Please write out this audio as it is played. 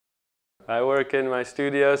I work in my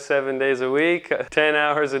studio 7 days a week, 10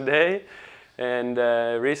 hours a day, and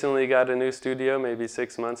recently got a new studio maybe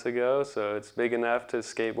 6 months ago, so it's big enough to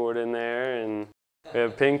skateboard in there, and we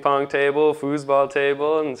have a ping pong table, foosball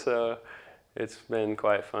table, and so it's been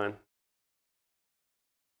quite fun.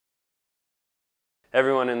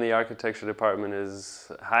 Everyone in the architecture department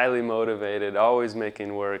is highly motivated, always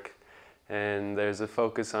making work, and there's a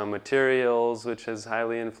focus on materials, which has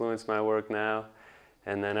highly influenced my work now.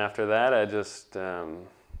 And then after that, I just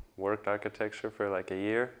worked architecture for like a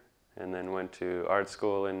year, and then went to art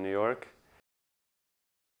school in New York.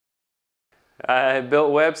 I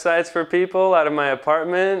built websites for people out of my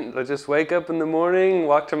apartment. I just wake up in the morning,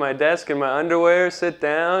 walk to my desk in my underwear, sit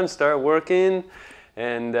down, start working.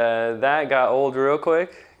 And that got old real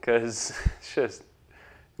quick, because it's just,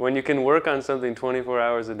 when you can work on something 24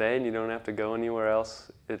 hours a day and you don't have to go anywhere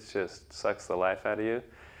else, it just sucks the life out of you.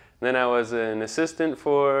 Then I was an assistant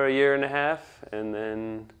for a year and a half, and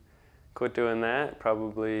then quit doing that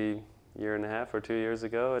probably a year and a half or 2 years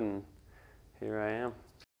ago, and here I am.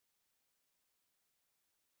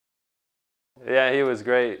 Yeah, he was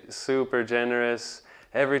great, super generous.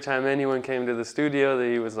 Every time anyone came to the studio,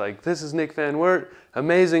 he was like, "This is Nick Van Woert,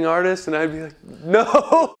 amazing artist," and I'd be like,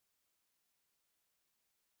 "No!"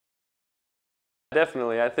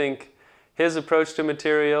 Definitely, I think his approach to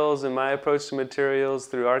materials and my approach to materials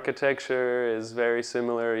through architecture is very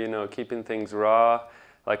similar, you know, keeping things raw,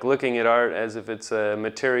 like looking at art as if it's a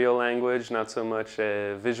material language, not so much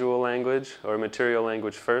a visual language, or a material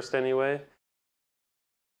language first anyway.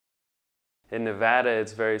 In Nevada,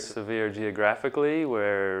 it's very severe geographically,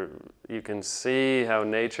 where you can see how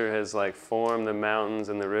nature has like formed the mountains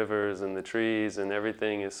and the rivers and the trees, and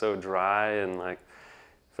everything is so dry, and like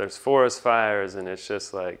there's forest fires, and it's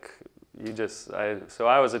just like, so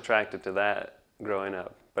I was attracted to that growing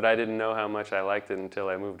up, but I didn't know how much I liked it until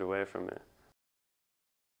I moved away from it.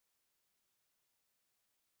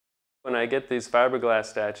 When I get these fiberglass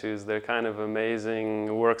statues, they're kind of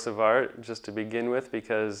amazing works of art just to begin with,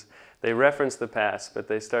 because they reference the past, but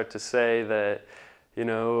they start to say that, you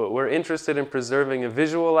know, we're interested in preserving a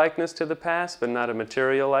visual likeness to the past, but not a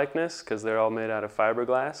material likeness, because they're all made out of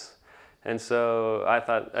fiberglass. And so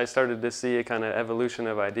I started to see a kind of evolution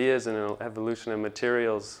of ideas and an evolution of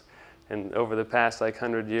materials and over the past like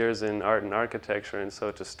 100 years in art and architecture. And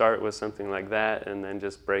so to start with something like that and then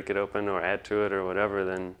just break it open or add to it or whatever,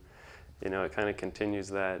 then, you know, it kind of continues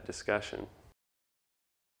that discussion.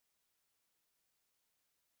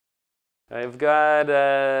 I've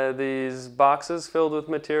got these boxes filled with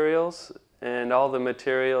materials, and all the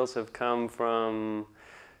materials have come from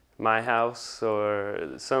my house,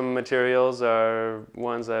 or some materials are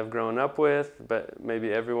ones I've grown up with, but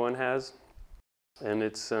maybe everyone has. And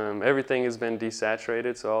it's everything has been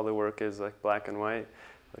desaturated, so all the work is like black and white,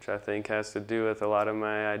 which I think has to do with a lot of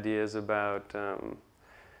my ideas about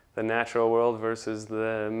the natural world versus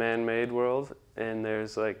the man-made world. And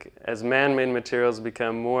there's like, as man-made materials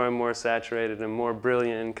become more and more saturated and more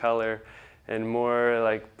brilliant in color and more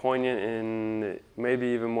like poignant and maybe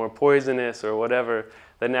even more poisonous or whatever,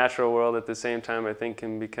 the natural world at the same time I think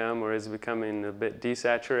can become, or is becoming, a bit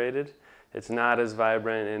desaturated. It's not as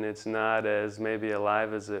vibrant and it's not as maybe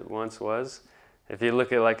alive as it once was. If you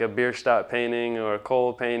look at like a Bierstadt painting or a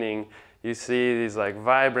Kohl painting, you see these like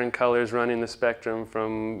vibrant colors running the spectrum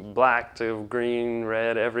from black to green,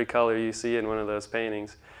 red, every color you see in one of those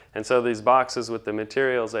paintings. And so these boxes with the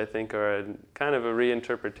materials, I think, are a kind of a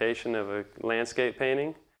reinterpretation of a landscape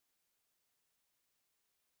painting.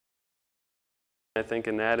 I think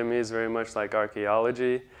anatomy is very much like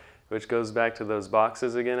archaeology, which goes back to those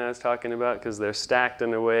boxes again I was talking about, because they're stacked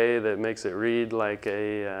in a way that makes it read like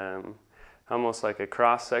a almost like a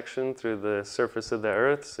cross-section through the surface of the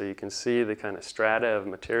earth, so you can see the kind of strata of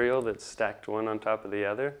material that's stacked one on top of the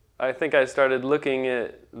other. I think I started looking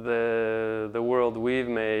at the world we've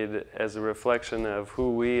made as a reflection of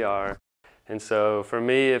who we are. And so for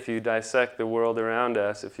me, if you dissect the world around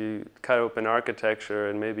us, if you cut open architecture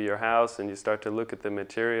and maybe your house and you start to look at the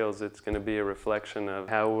materials, it's going to be a reflection of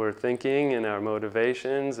how we're thinking and our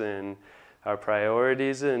motivations and our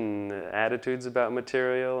priorities and attitudes about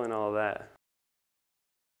material and all that.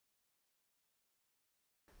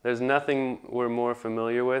 There's nothing we're more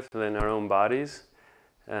familiar with than our own bodies.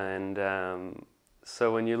 And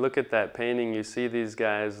so when you look at that painting, you see these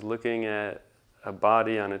guys looking at a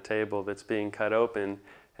body on a table that's being cut open,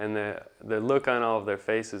 and the look on all of their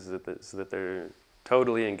faces is that they're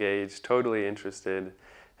totally engaged, totally interested,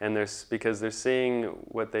 and because they're seeing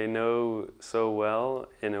what they know so well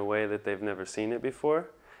in a way that they've never seen it before,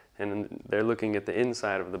 and they're looking at the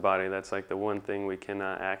inside of the body. That's like the one thing we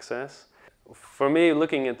cannot access. for me,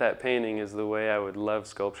 looking at that painting is the way I would love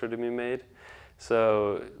sculpture to be made.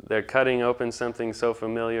 So they're cutting open something so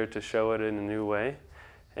familiar to show it in a new way,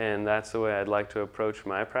 and that's the way I'd like to approach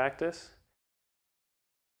my practice.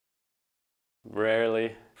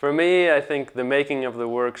 Rarely. For me, I think the making of the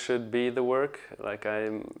work should be the work. Like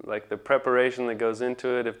the preparation that goes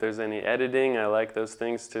into it. If there's any editing, I like those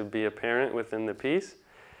things to be apparent within the piece.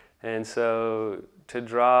 And so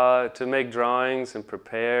to make drawings and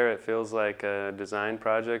prepare, it feels like a design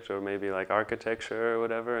project or maybe like architecture or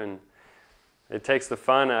whatever. And it takes the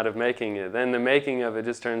fun out of making it. Then the making of it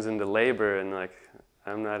just turns into labor, and like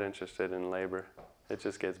I'm not interested in labor. It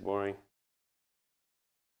just gets boring.